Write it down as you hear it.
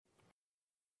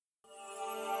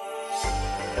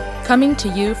Coming to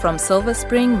you from Silver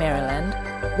Spring, Maryland,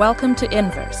 welcome to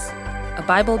Inverse, a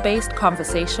Bible-based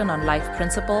conversation on life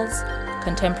principles,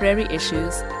 contemporary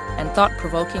issues, and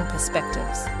thought-provoking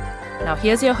perspectives. Now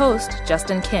here's your host,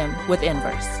 Justin Kim, with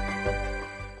Inverse.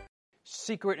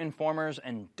 Secret informers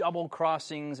and double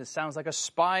crossings. It sounds like a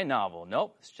spy novel.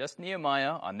 Nope, it's just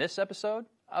Nehemiah on this episode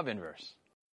of Inverse.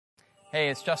 Hey,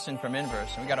 it's Justin from Inverse,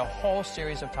 and we got a whole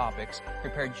series of topics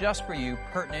prepared just for you,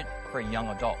 pertinent for young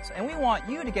adults. And we want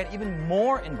you to get even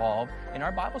more involved in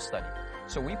our Bible study.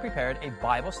 So we prepared a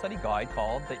Bible study guide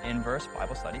called the Inverse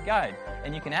Bible Study Guide.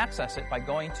 And you can access it by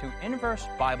going to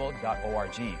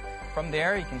inversebible.org. From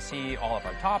there, you can see all of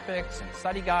our topics and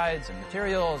study guides and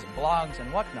materials and blogs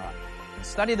and whatnot. And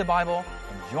study the Bible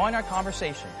and join our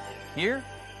conversation here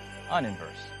on Inverse.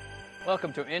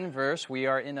 Welcome to Inverse. We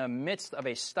are in the midst of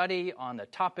a study on the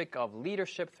topic of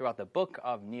leadership throughout the book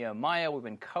of Nehemiah. We've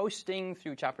been coasting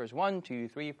through chapters 1, 2,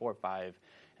 3, 4, 5, and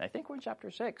I think we're in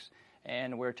chapter 6.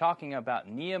 And we're talking about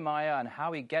Nehemiah and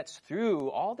how he gets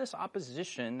through all this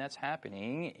opposition that's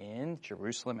happening in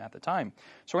Jerusalem at the time.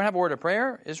 So we're going to have a word of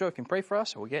prayer. Israel, you can pray for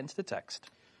us, and we'll get into the text.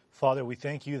 Father, we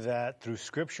thank you that through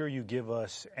Scripture you give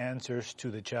us answers to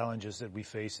the challenges that we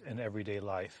face in everyday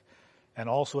life, and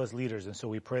also as leaders. And so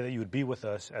we pray that you would be with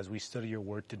us as we study your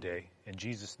word today. In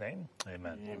Jesus' name,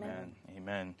 amen. Amen.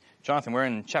 Amen. Jonathan, we're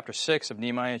in chapter 6 of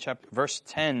Nehemiah, verse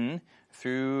 10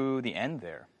 through the end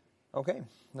there. Okay,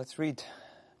 let's read.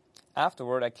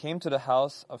 Afterward, I came to the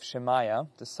house of Shemaiah,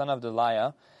 the son of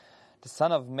Delaiah, the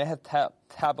son of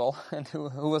Mehetabel, and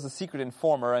who was a secret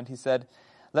informer, and he said,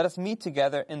 "Let us meet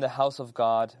together in the house of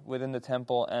God within the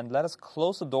temple, and let us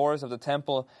close the doors of the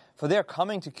temple, for they are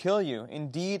coming to kill you.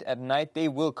 Indeed, at night they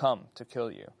will come to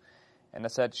kill you." And I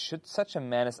said, "Should such a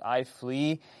man as I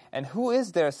flee? And who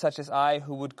is there such as I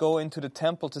who would go into the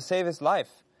temple to save his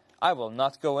life? I will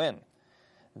not go in."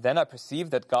 Then I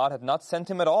perceived that God had not sent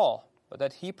him at all, but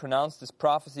that he pronounced this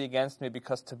prophecy against me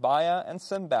because Tobiah and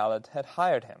Sanballat had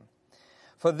hired him.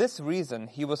 For this reason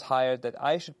he was hired, that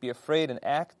I should be afraid and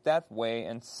act that way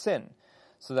and sin,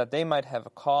 so that they might have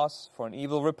a cause for an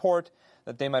evil report,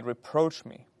 that they might reproach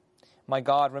me. My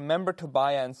God, remember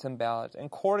Tobiah and Sanballat,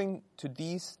 according to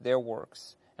these their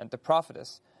works, and the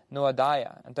prophetess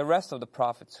Noadiah, and the rest of the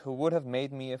prophets who would have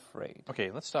made me afraid.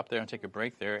 Okay, let's stop there and take a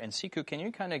break there. And Sikhu, can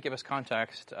you kind of give us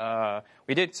context?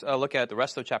 We did look at the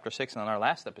rest of chapter 6 on our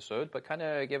last episode, but kind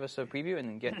of give us a preview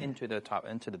and get into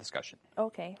the discussion.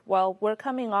 Okay, well, we're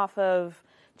coming off of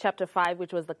chapter 5,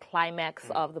 which was the climax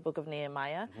of the book of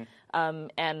Nehemiah.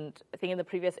 And I think in the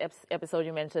previous episode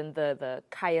you mentioned the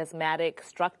chiasmatic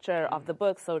structure of the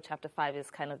book, so chapter 5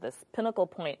 is kind of this pinnacle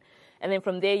point. And then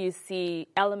from there you see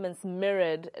elements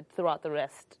mirrored throughout the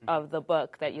rest of the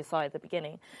book that you saw at the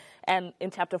beginning. And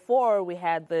in chapter 4 we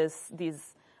had this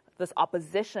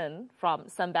opposition from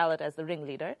Sanballat as the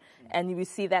ringleader, and we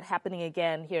see that happening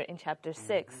again here in chapter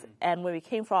 6. And where we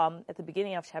came from at the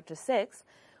beginning of chapter 6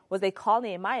 was they call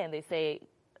Nehemiah and they say,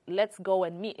 "Let's go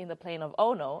and meet in the plain of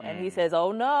Ono." And he says,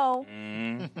 "Oh no."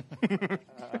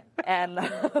 And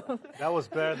That was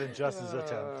better than Justin's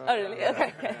attempt. oh really?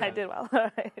 Okay, I did well.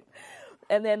 All right.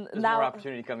 And then There's now more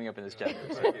opportunity coming up in this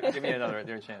chapter. So give me another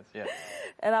chance. Yeah.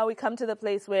 And now we come to the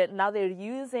place where now they're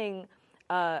using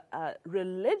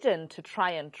religion to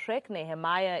try and trick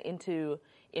Nehemiah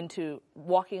into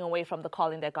walking away from the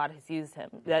calling that God has used him,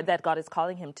 that God is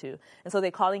calling him to. And so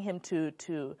they're calling him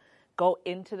to go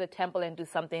into the temple and do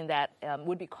something that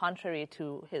would be contrary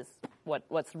to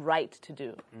what's right to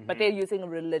do. But they're using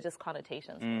religious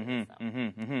connotations.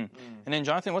 And then,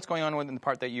 Jonathan, what's going on in the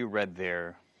part that you read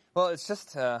there? Well, it's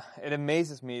just, it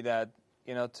amazes me that,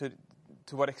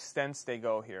 to what extents they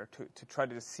go here to try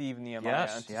to deceive Nehemiah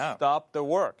and to stop the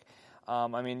work.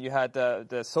 You had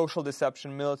the social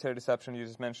deception, military deception, you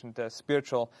just mentioned the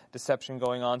spiritual deception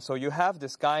going on. So you have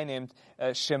this guy named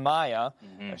Shemaiah,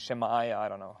 I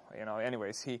don't know,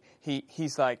 anyways,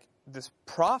 he's like this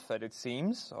prophet, it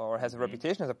seems, or has a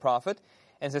reputation as a prophet,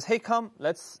 and says, "Hey, come,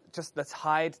 let's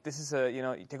hide. This is they're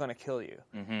going to kill you."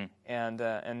 And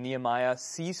Nehemiah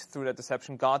sees through that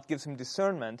deception. God gives him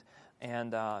discernment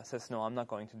and says, "No, I'm not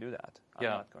going to do that. I'm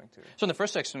not going to." So in the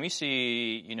first section, we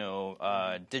see,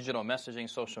 digital messaging,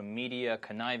 social media,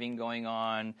 conniving going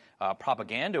on,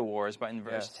 propaganda wars. But in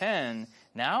verse 10,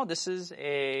 now this is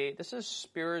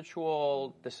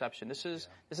spiritual deception. This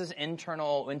is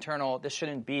internal. This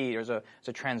shouldn't be. There's a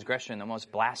transgression,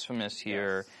 almost blasphemous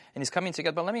here. And he's coming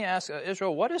together. But let me ask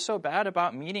Israel, what is so bad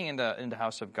about meeting in the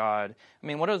house of God? I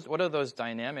mean, what are those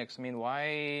dynamics? I mean,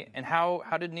 why and how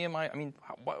did Nehemiah? I mean,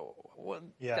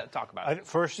 Talk about it.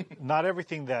 First, not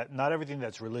everything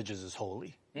that's religious is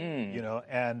holy. You know,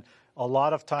 and a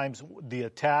lot of times the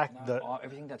attack,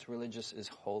 everything that's religious is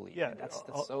holy. Yeah, that's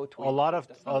so tweet. a lot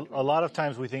of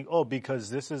times we think, because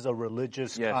this is a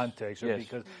religious context, or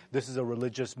because this is a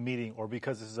religious meeting, or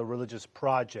because this is a religious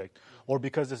project, or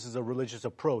because this is a religious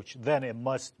approach, then it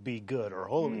must be good or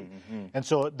holy. And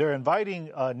so they're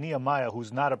inviting Nehemiah,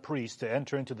 who's not a priest, to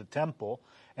enter into the temple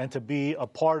and to be a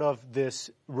part of this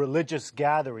religious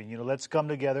gathering. You know, let's come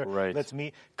together, let's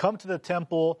meet, come to the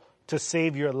temple to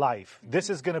save your life. This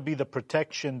is going to be the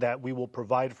protection that we will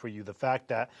provide for you, the fact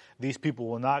that these people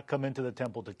will not come into the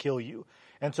temple to kill you.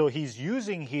 And so he's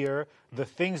using here the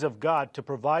things of God to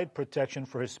provide protection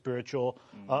for his spiritual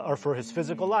or for his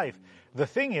physical life. The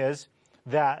thing is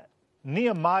that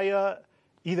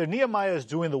either Nehemiah is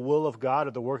doing the will of God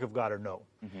or the work of God, or no.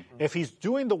 If he's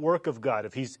doing the work of God,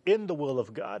 if he's in the will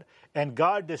of God, and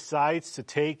God decides to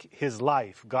take his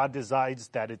life, God decides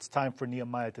that it's time for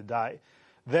Nehemiah to die,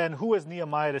 then who is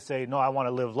Nehemiah to say, no, I want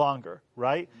to live longer,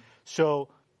 right? So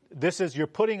you're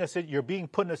being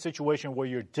put in a situation where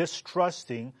you're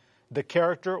distrusting the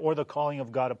character or the calling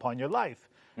of God upon your life.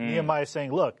 Nehemiah is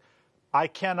saying, look, I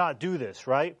cannot do this,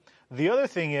 right? The other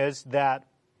thing is that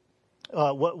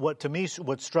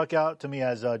what struck out to me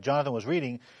as Jonathan was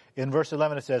reading, in verse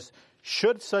 11 it says,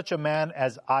 should such a man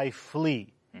as I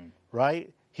flee,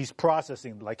 right? He's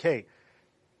processing, like, hey,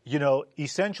 you know,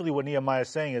 essentially what Nehemiah is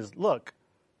saying is, look,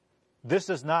 this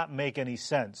does not make any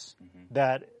sense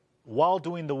that while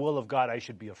doing the will of God, I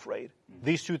should be afraid.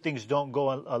 These two things don't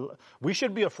go. We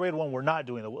should be afraid when we're not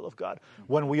doing the will of God.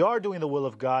 When we are doing the will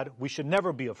of God, we should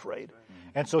never be afraid.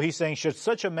 And so he's saying, should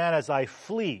such a man as I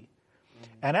flee?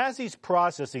 And as he's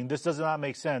processing, this does not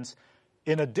make sense.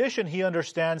 In addition, he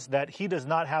understands that he does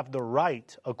not have the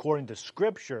right, according to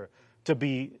Scripture, to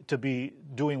be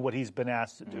doing what he's been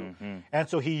asked to do. And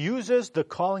so he uses the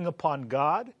calling upon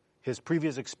God, his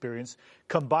previous experience,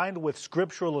 combined with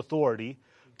scriptural authority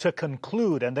to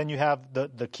conclude, and then you have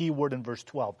the key word in verse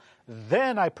 12.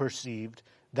 Then I perceived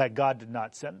that God did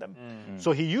not send them.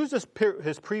 So he uses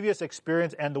his previous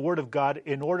experience and the word of God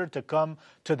in order to come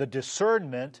to the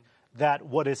discernment that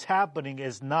what is happening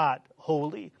is not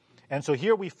holy. And so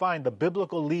here we find the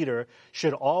biblical leader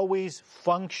should always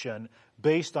function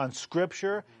based on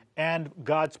Scripture and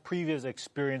God's previous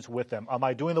experience with them. Am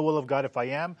I doing the will of God? If I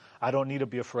am, I don't need to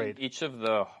be afraid. In each of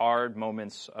the hard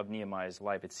moments of Nehemiah's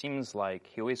life, it seems like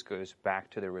he always goes back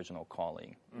to the original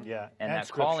calling. Yeah, and that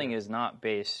Scripture. Calling is not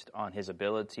based on his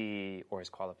ability or his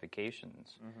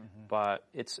qualifications, but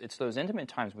it's those intimate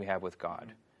times we have with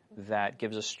God that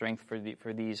gives us strength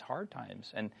for these hard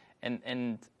times.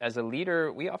 And as a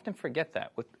leader, we often forget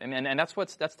that. And that's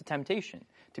the temptation,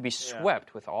 to be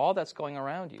swept with all that's going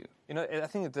around you. You know, I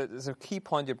think there's a key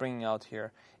point you're bringing out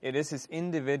here. It is his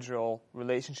individual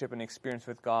relationship and experience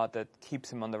with God that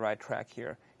keeps him on the right track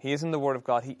here. He is in the Word of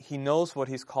God. He knows what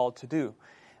he's called to do.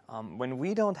 When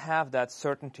we don't have that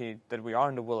certainty that we are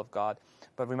in the will of God,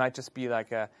 but we might just be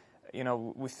like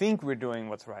we think we're doing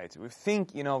what's right. We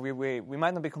think, we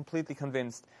might not be completely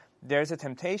convinced. There's a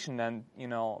temptation, and,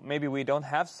 maybe we don't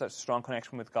have such strong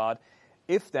connection with God.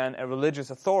 If then a religious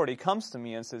authority comes to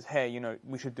me and says, hey,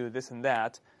 we should do this and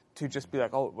that, to just be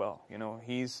like, oh, well,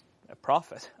 he's a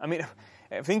prophet. I mean,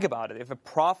 think about it. If a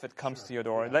prophet comes to your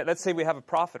door, let's say we have a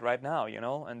prophet right now,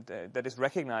 and that is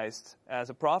recognized as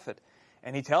a prophet,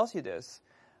 and he tells you this,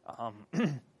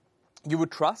 you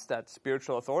would trust that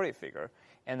spiritual authority figure,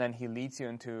 and then he leads you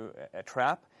into a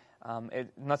trap.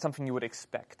 Not something you would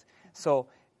expect. So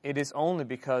it is only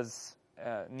because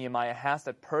Nehemiah has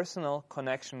that personal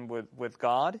connection with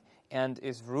God and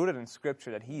is rooted in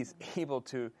Scripture that he is able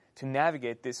to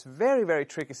navigate this very, very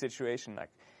tricky situation.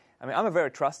 I'm a very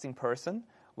trusting person,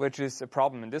 which is a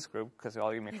problem in this group because they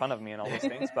all make fun of me and all those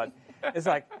things. But it's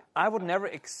like I would never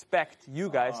expect you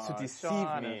guys to deceive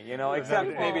me, except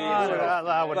maybe.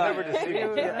 I would never deceive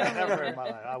you. Never in my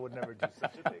life. I would never do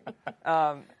such a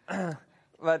thing.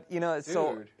 But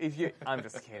so if you, I'm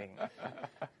just kidding.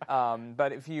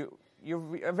 But if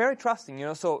you're very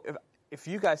trusting, so if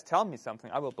you guys tell me something,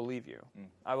 I will believe you.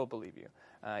 I will believe you.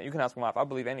 You can ask my wife. I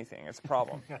believe anything. It's a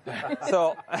problem.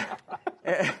 So,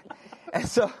 and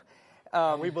so.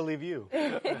 We believe you.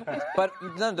 But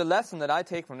the lesson that I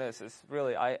take from this is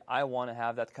really I want to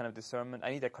have that kind of discernment.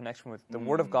 I need that connection with the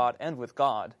Word of God and with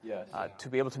God to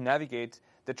be able to navigate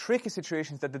the tricky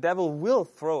situations that the devil will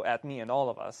throw at me and all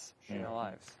of us in our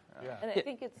lives. And I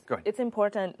think it's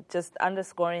important just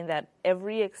underscoring that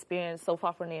every experience so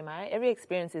far for Nehemiah, every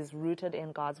experience is rooted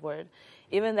in God's word.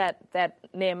 Even that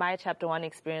Nehemiah chapter 1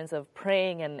 experience of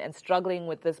praying and struggling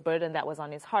with this burden that was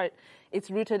on his heart,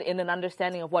 it's rooted in an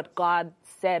understanding of what God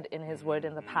said in his word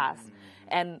in the past.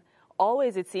 And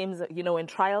always it seems, when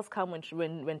trials come,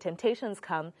 when temptations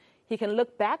come, he can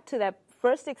look back to that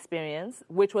first experience,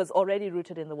 which was already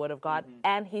rooted in the word of God,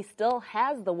 and he still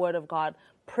has the word of God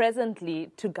presently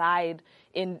to guide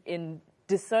in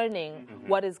discerning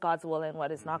what is God's will and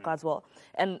what is not God's will.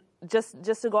 And just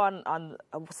to go on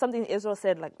something Israel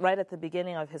said, like right at the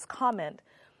beginning of his comment,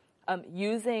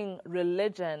 using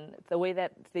religion, the way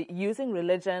that using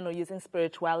religion or using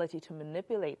spirituality to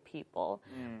manipulate people,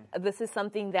 this is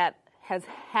something that has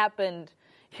happened,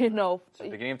 Since the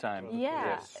beginning of time.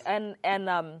 Yeah, yes.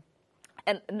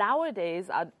 And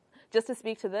nowadays, just to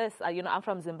speak to this, I'm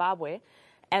from Zimbabwe,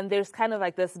 and there's kind of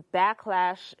like this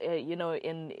backlash,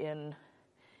 in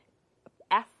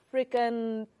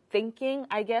African thinking,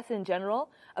 I guess, in general,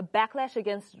 a backlash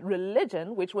against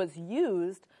religion, which was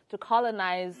used to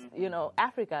colonize,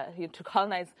 Africa, to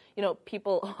colonize,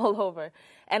 people all over.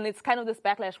 And it's kind of this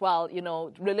backlash,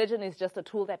 religion is just a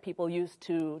tool that people use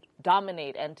to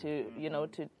dominate and to,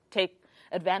 to take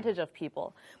advantage of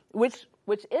people, which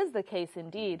is the case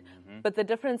indeed. But the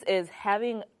difference is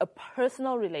having a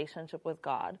personal relationship with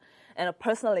God and a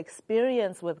personal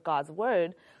experience with God's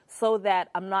word, so that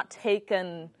I'm not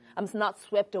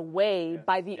swept away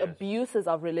by the abuses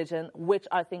of religion, which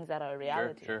are things that are a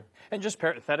reality. Sure. And just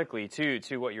parenthetically,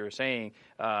 to what you were saying,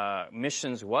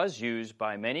 missions was used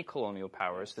by many colonial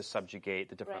powers to subjugate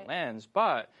the different lands,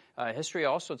 but history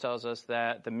also tells us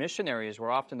that the missionaries were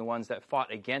often the ones that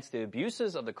fought against the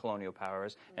abuses of the colonial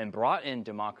powers and brought in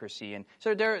democracy. And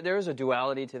so there is a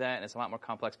duality to that, and it's a lot more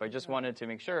complex, but I just wanted to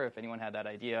make sure if anyone had that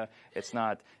idea, it's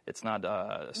not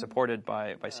supported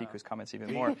by Sikhu's comments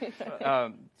even more.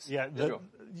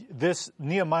 This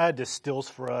Nehemiah distills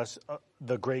for us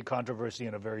the great controversy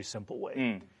in a very simple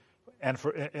way, and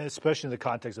especially in the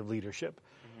context of leadership.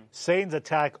 Satan's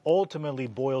attack ultimately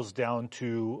boils down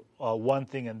to one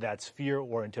thing, and that's fear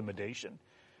or intimidation.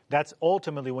 That's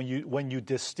ultimately when you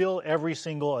distill every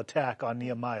single attack on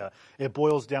Nehemiah, it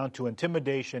boils down to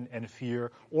intimidation and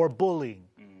fear or bullying.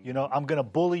 I'm going to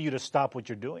bully you to stop what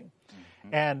you're doing,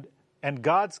 and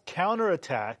God's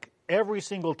counterattack every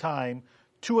single time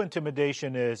to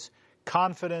intimidation is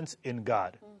confidence in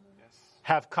God.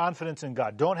 Have confidence in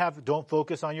God. Don't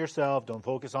focus on yourself. Don't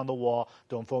focus on the wall.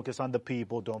 Don't focus on the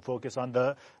people. Don't focus on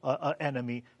the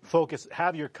enemy.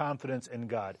 Have your confidence in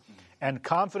God. And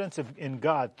confidence in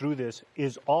God through this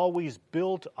is always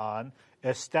built on,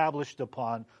 established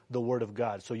upon the Word of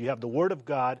God. So you have the Word of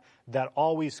God that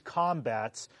always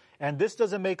combats. And this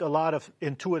doesn't make a lot of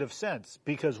intuitive sense,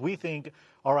 because we think,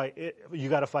 all right, you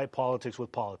got to fight politics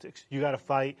with politics. You got to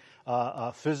fight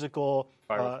physical...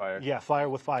 Fire with fire. Yeah, fire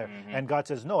with fire. And God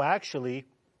says, no, actually,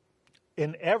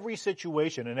 in every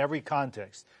situation, in every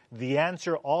context, the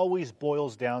answer always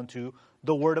boils down to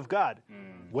the Word of God.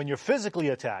 When you're physically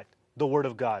attacked, the Word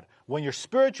of God. When you're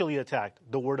spiritually attacked,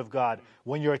 the Word of God.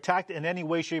 When you're attacked in any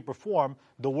way, shape, or form,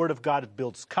 the Word of God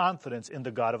builds confidence in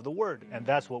the God of the Word. And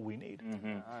that's what we need.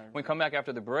 When we come back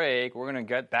after the break, we're going to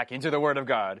get back into the Word of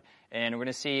God. And we're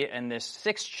going to see in this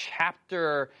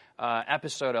 6-chapter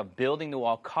episode of Building the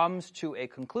Wall comes to a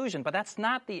conclusion. But that's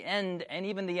not the end and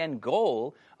even the end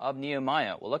goal of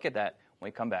Nehemiah. We'll look at that when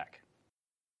we come back.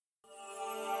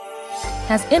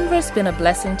 Has Inverse been a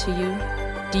blessing to you?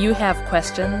 Do you have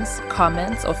questions,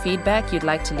 comments, or feedback you'd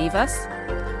like to leave us?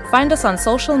 Find us on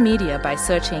social media by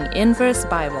searching Inverse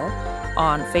Bible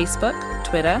on Facebook,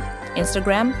 Twitter,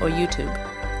 Instagram, or YouTube.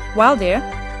 While there,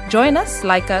 join us,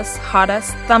 like us, heart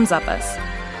us, thumbs up us.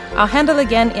 Our handle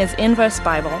again is Inverse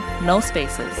Bible, no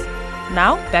spaces.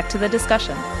 Now, back to the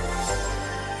discussion.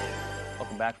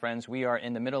 Welcome back, friends. We are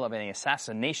in the middle of an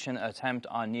assassination attempt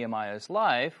on Nehemiah's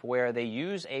life where they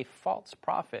use a false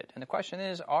prophet. And the question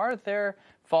is, are there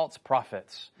false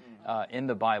prophets in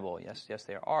the Bible? Yes,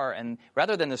 there are. And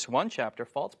rather than this one chapter,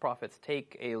 false prophets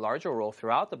take a larger role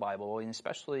throughout the Bible, and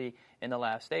especially in the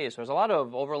last days. So there's a lot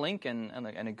of overlink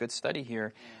and a good study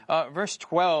here. Verse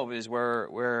 12 is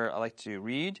where I like to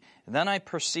read. Then I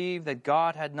perceived that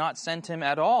God had not sent him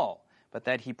at all, but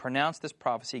that he pronounced this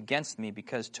prophecy against me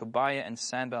because Tobiah and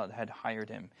Sanballat had hired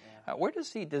him. Where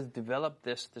does he develop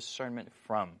this discernment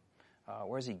from?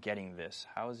 Where is he getting this?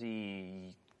 How is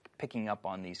he picking up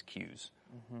on these cues?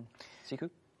 Sikhu?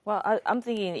 Well, I'm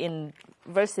thinking in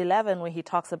verse 11 when he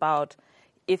talks about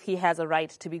if he has a right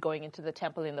to be going into the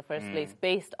temple in the first place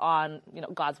based on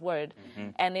God's word.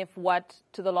 And if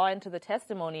to the law and to the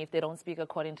testimony, if they don't speak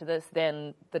according to this,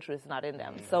 then the truth is not in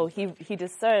them. So he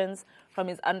discerns from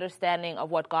his understanding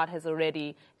of what God has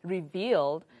already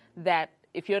revealed that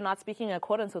if you're not speaking in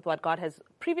accordance with what God has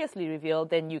previously revealed,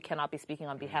 then you cannot be speaking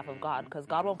on behalf of God, because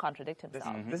God won't contradict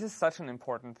himself. This is such an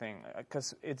important thing,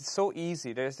 because it's so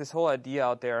easy. There's this whole idea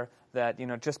out there that,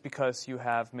 just because you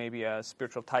have maybe a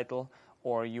spiritual title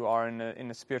or you are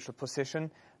in a spiritual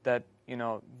position, that,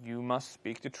 you must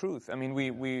speak the truth. I mean,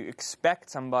 we expect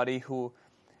somebody who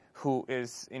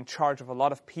is in charge of a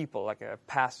lot of people, like a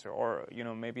pastor or,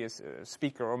 maybe a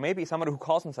speaker, or maybe somebody who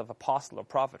calls himself apostle or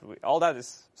prophet. All that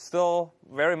is still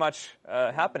very much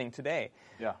happening today.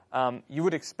 Yeah. You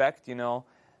would expect,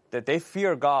 that they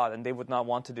fear God and they would not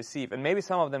want to deceive. And maybe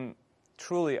some of them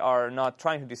truly are not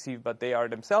trying to deceive, but they are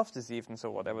themselves deceived, and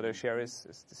so whatever they share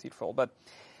is deceitful. But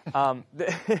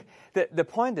the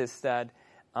point is that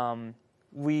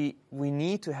we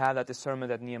need to have that discernment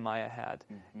that Nehemiah had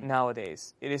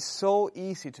nowadays. It is so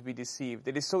easy to be deceived.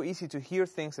 It is so easy to hear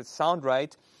things that sound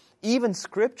right, even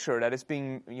scripture that is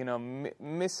being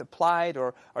misapplied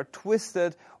or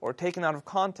twisted or taken out of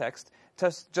context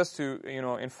just to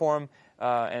inform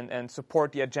and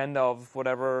support the agenda of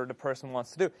whatever the person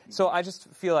wants to do. So I just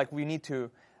feel like we need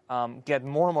to get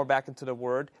more and more back into the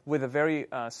Word with a very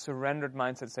surrendered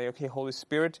mindset. Say, okay, Holy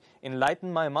Spirit,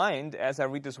 enlighten my mind as I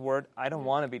read this Word. I don't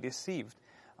want to be deceived.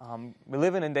 We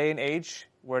live in a day and age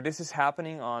where this is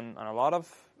happening on a lot of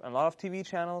TV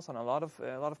channels, on a lot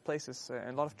of places,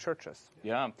 and a lot of churches.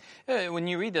 Yeah, when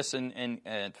you read this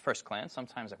at first glance,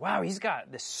 sometimes like, wow, he's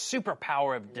got this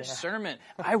superpower of discernment.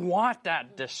 I want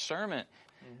that discernment.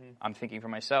 I'm thinking for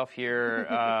myself here,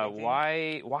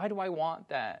 why do I want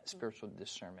that spiritual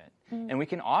discernment? And we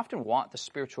can often want the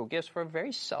spiritual gifts for a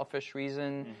very selfish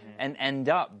reason and end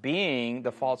up being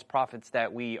the false prophets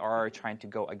that we are trying to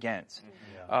go against.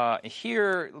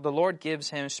 Here, the Lord gives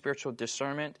him spiritual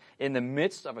discernment in the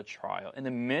midst of a trial, in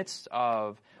the midst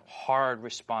of hard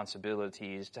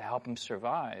responsibilities to help him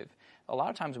survive. A lot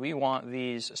of times we want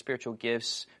these spiritual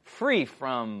gifts free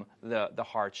from the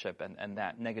hardship and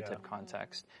that negative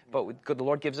context. But the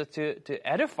Lord gives it to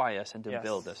edify us and to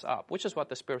build us up, which is what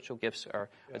the spiritual gifts are,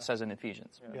 it says in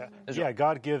Ephesians.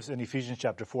 God gives, in Ephesians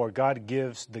chapter 4, God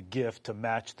gives the gift to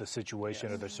match the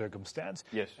situation or the circumstance.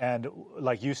 And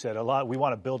like you said, we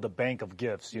want to build a bank of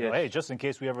gifts. Hey, just in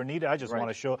case we ever need it, I just want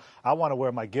to show, I want to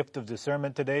wear my gift of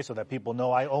discernment today so that people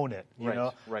know I own it.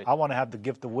 I want to have the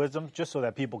gift of wisdom just so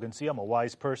that people can see I'm a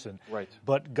wise person.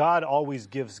 But God always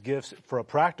gives gifts for a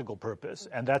practical purpose,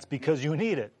 and that's because you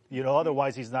need it.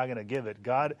 Otherwise he's not going to give it.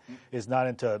 God is not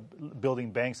into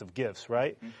building banks of gifts,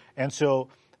 right? And so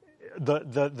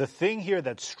the thing here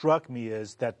that struck me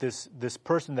is that this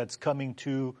person that's coming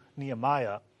to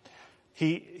Nehemiah,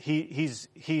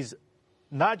 he's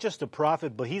not just a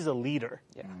prophet, but he's a leader.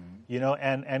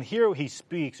 And here he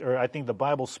speaks, or I think the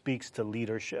Bible speaks to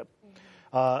leadership.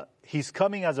 He's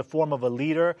coming as a form of a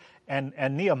leader, and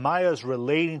Nehemiah is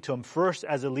relating to him first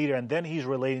as a leader, and then he's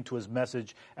relating to his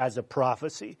message as a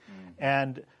prophecy.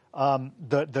 And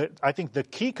I think the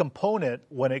key component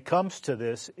when it comes to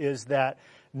this is that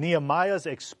Nehemiah's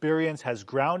experience has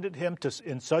grounded him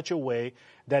in such a way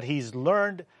that he's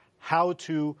learned how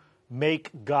to make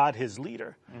God his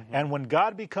leader. And when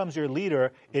God becomes your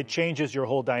leader, it changes your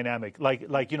whole dynamic.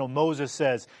 Like Moses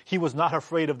says, he was not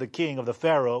afraid of the king, of the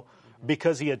Pharaoh,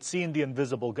 because he had seen the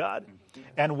invisible God.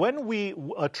 And when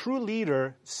a true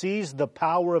leader sees the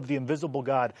power of the invisible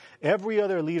God, every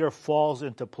other leader falls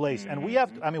into place. And we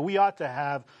ought to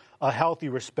have a healthy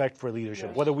respect for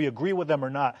leadership. Whether we agree with them or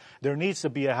not, there needs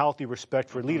to be a healthy respect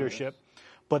for leadership.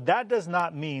 But that does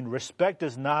not mean, respect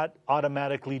does not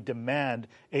automatically demand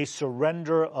a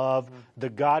surrender of the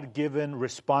God-given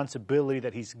responsibility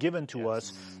that he's given to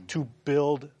us to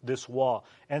build this wall.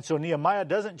 And so Nehemiah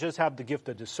doesn't just have the gift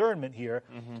of discernment here,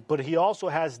 but he also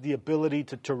has the ability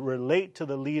to relate to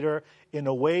the leader in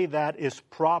a way that is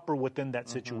proper within that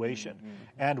situation.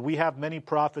 And we have many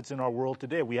prophets in our world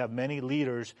today. We have many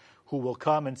leaders who will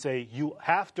come and say, you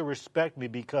have to respect me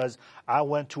because I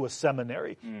went to a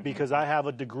seminary, because I have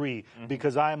a degree,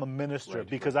 because I am a minister,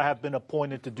 because I have been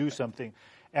appointed to do something.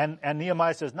 And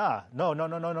Nehemiah says,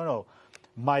 no.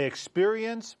 My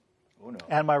experience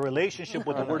and my relationship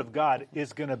with the Word of God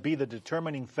is going to be the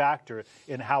determining factor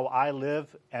in how I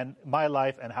live and my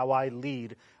life and how I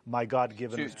lead my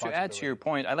God-given responsibility. To add to your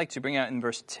point, I'd like to bring out in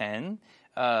verse 10,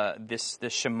 this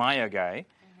Shemaiah guy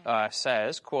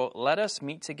says, quote, "Let us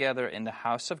meet together in the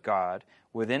house of God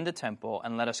within the temple,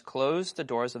 and let us close the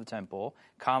doors of the temple,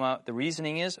 comma, the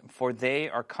reasoning is, for they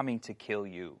are coming to kill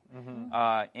you.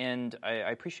 And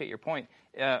I appreciate your point.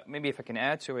 Maybe if I can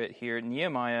add to it here,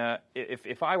 Nehemiah,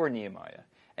 if I were Nehemiah,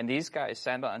 and these guys,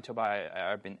 Sanballat and Tobiah,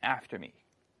 have been after me,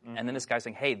 and then this guy's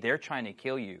saying, hey, they're trying to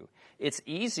kill you, it's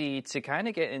easy to kind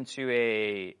of get into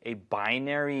a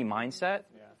binary mindset.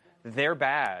 They're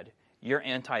bad, you're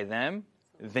anti-them,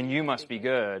 then you must be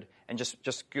good, and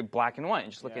just black and white,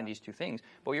 and just look at these two things.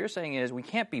 But what you're saying is we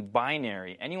can't be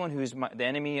binary. Anyone who's the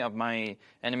enemy of my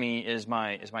enemy is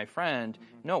my friend.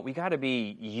 No, we got to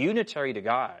be unitary to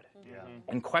God.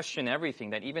 And question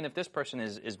everything, that even if this person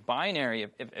is binary,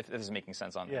 if this is making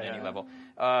sense on any level,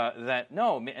 that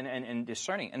no, and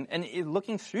discerning. And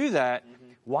looking through that,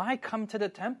 why come to the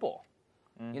temple?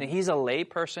 You know, he's a lay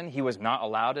person. He was not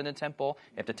allowed in the temple.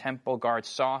 If the temple guards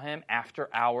saw him after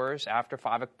hours, after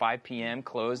 5 p.m.,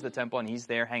 closed the temple, and he's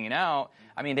there hanging out,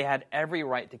 I mean, they had every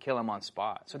right to kill him on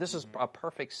spot. So this is a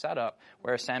perfect setup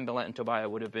where Sanballat and Tobiah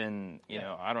would have been, you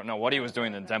know, I don't know what he was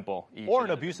doing in the temple. Or an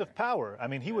abuse of power. I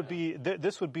mean, he would be,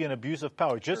 this would be an abuse of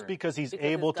power just because he's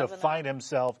able to find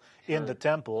himself in the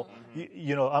temple.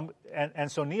 You know,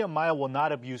 and so Nehemiah will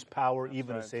not abuse power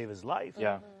even to save his life.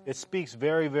 It speaks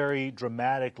very, very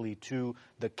dramatically to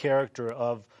the character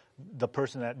of the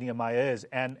person that Nehemiah is.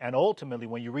 And ultimately,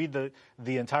 when you read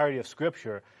the entirety of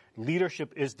Scripture,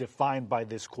 leadership is defined by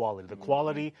this quality, the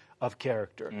quality of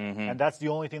character. And that's the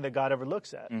only thing that God ever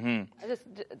looks at.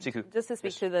 Just to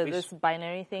speak to this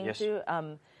binary thing too,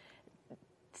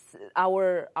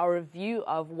 our view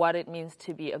of what it means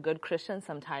to be a good Christian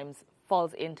sometimes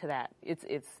falls into that.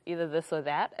 It's either this or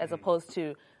that, as opposed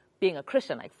to being a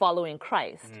Christian, like following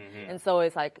Christ. And so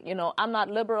it's like, you know, I'm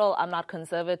not liberal, I'm not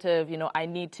conservative, you know, I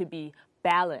need to be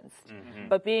balanced.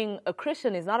 But being a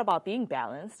Christian is not about being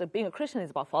balanced. Being a Christian is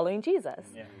about following Jesus.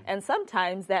 And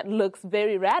sometimes that looks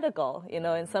very radical, you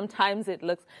know, and sometimes it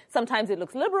looks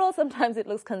liberal, sometimes it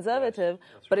looks conservative,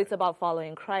 but it's about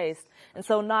following Christ. And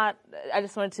so I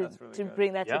just wanted to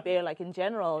bring that to bear, like in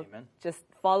general, just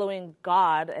following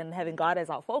God and having God as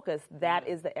our focus, that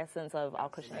is the essence of our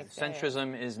Christian experience.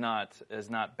 Centrism is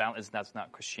not balance. That's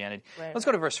not Christianity. Let's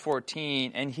go to verse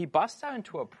 14, and he busts out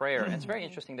into a prayer. And it's very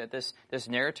interesting that this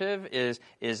narrative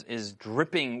is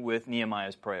dripping with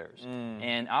Nehemiah's prayers.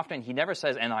 And often he never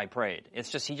says, "And I prayed."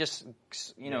 It's just he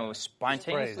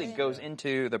spontaneously goes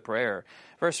into the prayer.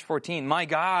 Verse 14, my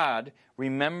God,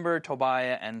 remember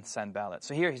Tobiah and Sanballat.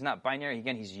 So here he's not binary.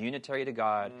 Again, he's unitary to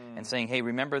God and saying, hey,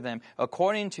 remember them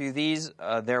according to these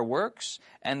their works,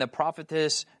 and the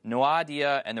prophetess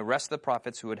Noadiah and the rest of the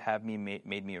prophets who would have made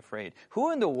me afraid.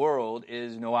 Who in the world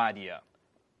is Noadiah?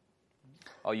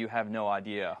 Oh, you have no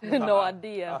idea. No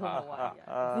idea.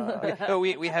 So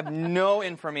we have no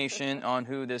information on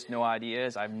who this Noadiah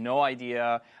is. I have no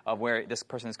idea of where this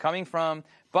person is coming from.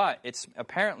 But it's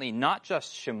apparently not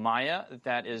just Shemaiah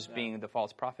that is being the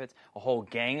false prophet, a whole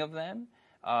gang of them.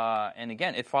 And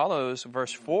again, it follows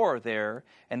verse 4 there,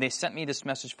 and they sent me this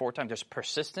message 4 times. There's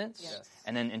persistence,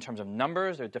 and then in terms of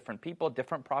numbers, there are different people,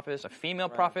 different prophets, a female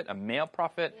prophet, a male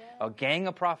prophet, a gang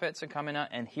of prophets are coming out,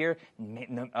 and here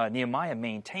Nehemiah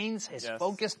maintains his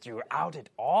focus throughout it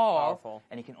all,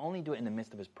 and he can only do it in the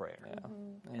midst of his prayer.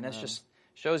 And that's just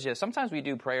shows you, sometimes we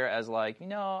do prayer as like, you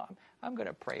know, I'm going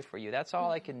to pray for you. That's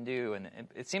all I can do. And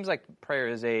it seems like prayer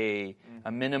is a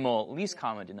minimal, least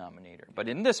common denominator. But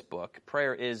in this book,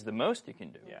 prayer is the most you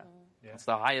can do. It's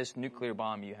the highest nuclear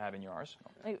bomb you have in your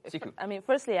arsenal. Sikhu. I mean,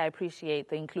 firstly, I appreciate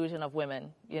the inclusion of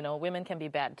women. You know, women can be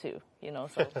bad too, you know,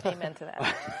 so amen to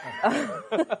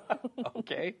that.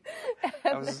 Okay.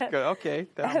 That was good. Okay.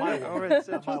 That's my word.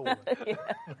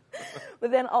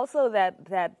 But then also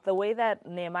that the way that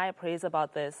Nehemiah prays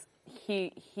about this,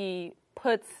 he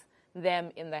puts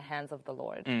them in the hands of the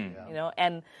Lord, you know,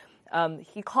 and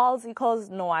he calls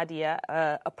Noadiah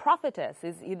a prophetess.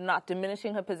 He's not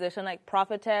diminishing her position like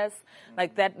prophetess,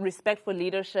 like that respect for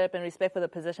leadership and respect for the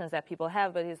positions that people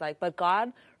have. But he's like, but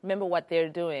God, remember what they're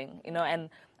doing, you know. And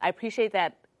I appreciate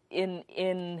that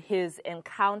in his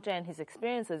encounter and his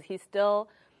experiences,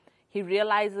 he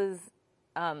realizes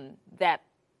that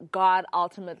God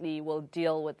ultimately will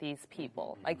deal with these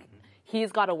people. Like,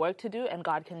 he's got a work to do, and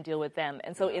God can deal with them.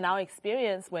 And so in our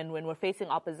experience, when we're facing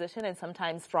opposition, and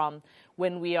sometimes from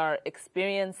when we are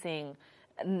experiencing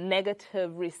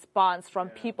negative response from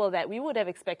people that we would have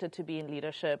expected to be in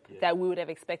leadership, that we would have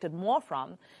expected more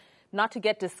from, not to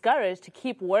get discouraged, to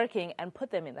keep working and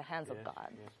put them in the hands of God.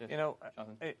 You know,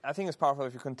 I think it's powerful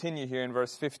if you continue here in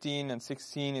verse 15 and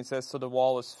 16. It says, so the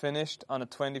wall was finished on the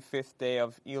 25th day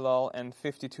of Elul and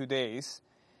 52 days.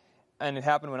 And it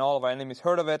happened when all of our enemies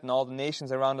heard of it, and all the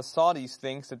nations around us saw these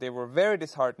things, that they were very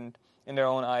disheartened, in their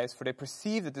own eyes, for they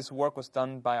perceived that this work was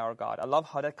done by our God. I love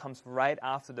how that comes right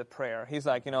after the prayer. He's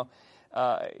like,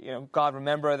 God,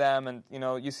 remember them, and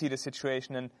you see the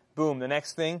situation, and boom, the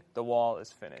next thing, the wall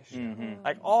is finished. Mm-hmm.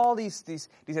 Like all these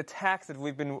attacks that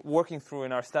we've been working through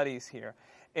in our studies here,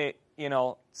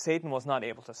 Satan was not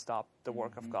able to stop the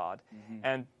work of God,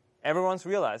 and everyone's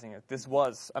realizing it.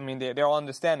 They're all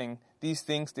understanding these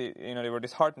things. They were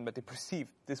disheartened, but they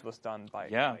perceived this was done by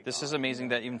God. This is amazing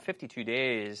that even 52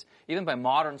 days, even by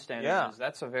modern standards,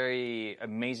 that's a very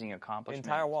amazing accomplishment. The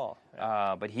entire wall.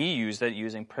 But he used it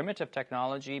using primitive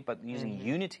technology, but using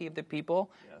unity of the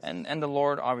people, and the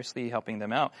Lord obviously helping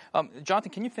them out.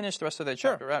 Jonathan, can you finish the rest of that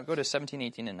chapter? Sure. Go to 17,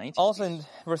 18, and 19. Also in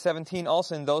verse 17,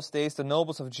 also in those days the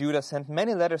nobles of Judah sent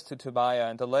many letters to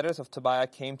Tobiah, and the letters of Tobiah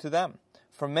came to them.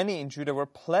 For many in Judah were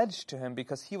pledged to him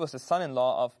because he was the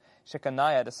son-in-law of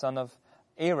Shechaniah, the son of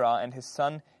Era, and his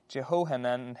son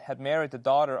Jehohanan had married the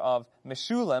daughter of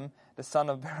Meshullam, the son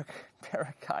of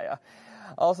Berechiah.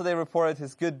 Also they reported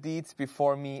his good deeds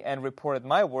before me and reported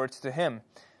my words to him.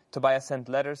 Tobiah sent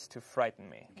letters to frighten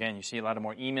me. Again, you see a lot of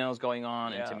more emails going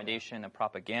on, intimidation, a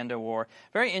propaganda war.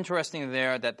 Very interesting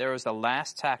there that there was the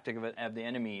last tactic of the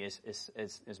enemy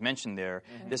is mentioned there.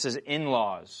 Mm-hmm. This is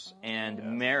in-laws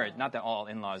and marriage. Not that all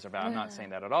in-laws are bad. I'm not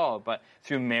saying that at all. But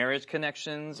through marriage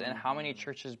connections and how many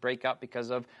churches break up because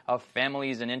of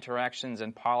families and interactions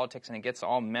and politics, and it gets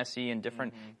all messy and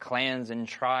different clans and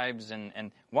tribes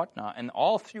and whatnot. And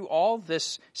all through all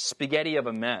this spaghetti of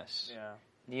a mess. Yeah.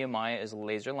 Nehemiah is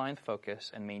laser-line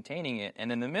focused and maintaining it.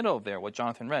 And in the middle of there, what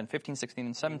Jonathan read, 15, 16,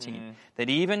 and 17, that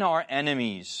even our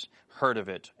enemies heard of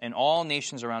it, and all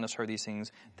nations around us heard these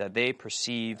things, that they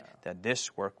perceived that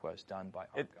this work was done by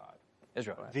our God.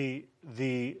 Israel.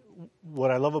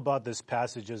 What I love about this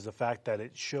passage is the fact that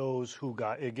it shows who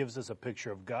God. It gives us a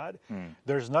picture of God.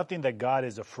 There's nothing that God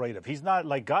is afraid of. He's not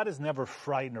like God is never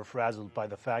frightened or frazzled by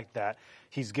the fact that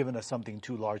He's given us something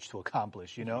too large to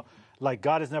accomplish. Like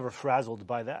God is never frazzled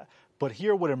by that. But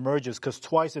here, what emerges, because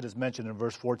twice it is mentioned in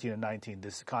verse 14 and 19,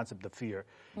 this concept of fear.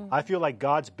 I feel like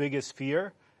God's biggest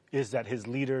fear is that His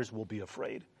leaders will be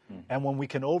afraid. And when we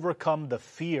can overcome the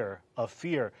fear of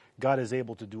fear, God is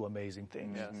able to do amazing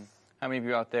things. Yes. How many of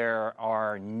you out there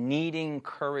are needing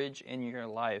courage in your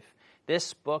life?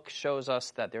 This book shows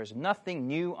us that there's nothing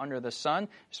new under the sun,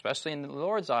 especially in the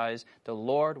Lord's eyes. The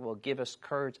Lord will give us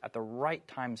courage at the right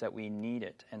times that we need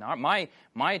it. And my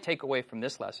takeaway from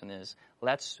this lesson is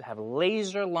let's have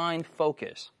laser-line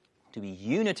focus to be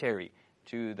unitary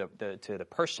to the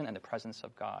person and the presence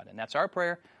of God. And that's our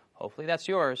prayer. Hopefully that's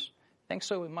yours. Thanks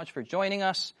so much for joining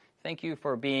us. Thank you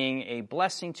for being a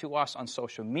blessing to us on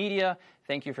social media.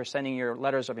 Thank you for sending your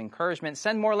letters of encouragement.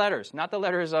 Send more letters, not the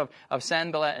letters of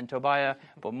Sanballat and Tobiah,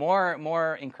 but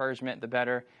more encouragement, the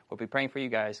better. We'll be praying for you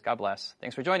guys. God bless.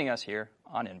 Thanks for joining us here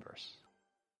on Inverse.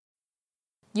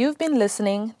 You've been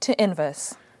listening to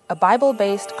Inverse, a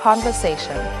Bible-based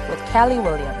conversation with Callie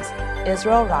Williams,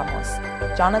 Israel Ramos,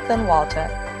 Jonathan Walter,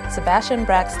 Sebastian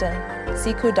Braxton,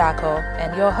 Sikhu Daco,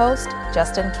 and your host,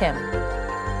 Justin Kim.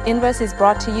 Inverse is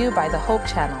brought to you by the Hope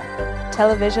Channel,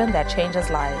 television that changes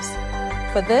lives.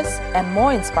 For this and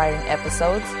more inspiring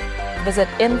episodes, visit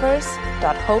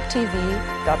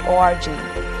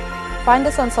inverse.hopetv.org. Find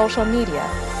us on social media,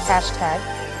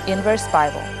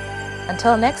 #InverseBible.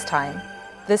 Until next time,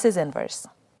 this is Inverse.